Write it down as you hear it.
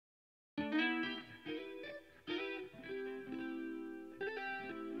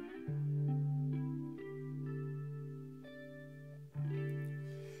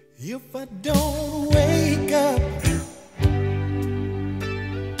If I don't wake up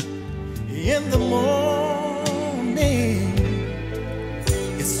in the morning,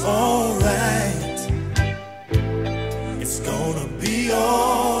 it's alright. It's gonna be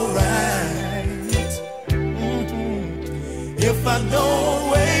alright. If I don't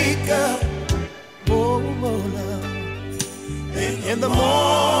wake up, oh love, in the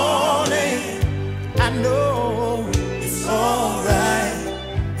morning, I know it's alright.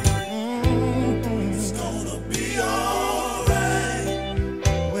 It's gonna be alright.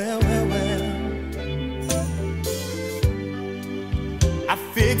 Well, I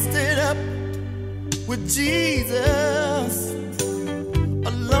fixed it up with Jesus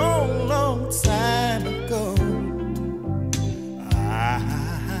a long, long time ago. I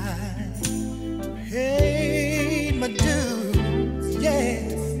paid my dues,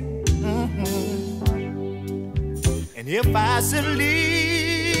 yes. And if I should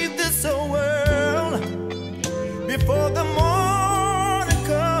leave this old world before the morning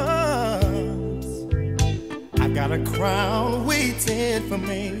comes, I got a crown waiting for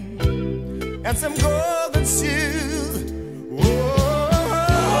me and some golden shoes. Oh,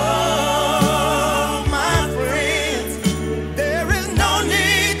 my friends, there is no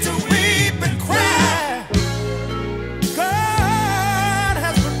need to weep and cry. God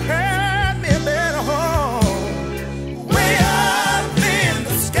has prepared me a better home way up in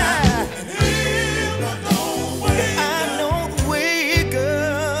the sky. And if I don't wake up, I know the wake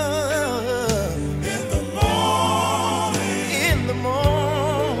up in the morning. In the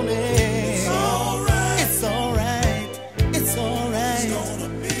morning, it's alright. It's alright. It's alright.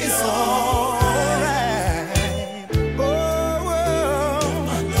 It's alright. Oh, if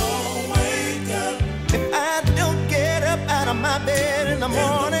I don't wake up, if I don't get up out of my bed in the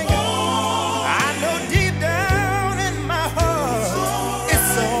morning, I know deep down in my heart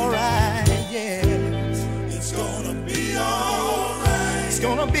it's alright. Yes, it's gonna be alright. It's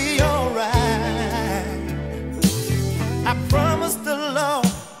gonna be alright. I promised the Lord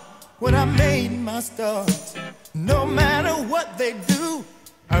when I made my start, no matter what they do,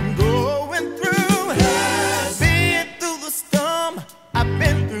 I'm going through. Been through the storm, I've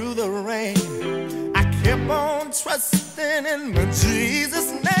been through the rain. I kept on trusting in my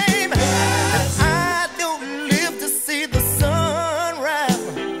Jesus' name. And I don't live to see the sunrise.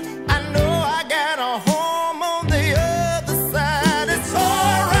 I know I got a home on the other side. It's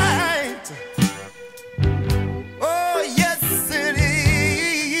alright. Oh, yes, it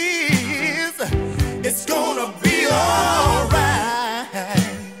is. It's gonna be alright.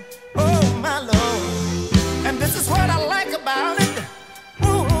 Oh, my Lord. And this is what I like about it.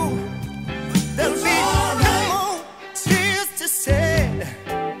 Ooh, there'll be no more tears to shed.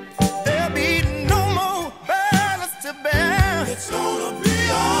 There'll be no more burdens to bear. It's gonna be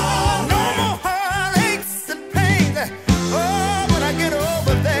alright. No more heartaches and pains. Oh, when I get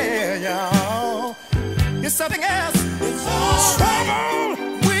over there, y'all, it's something else. It's alright. Trouble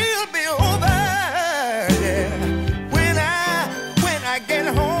will be over. Yeah. When I get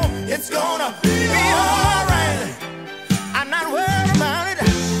home, it's gonna be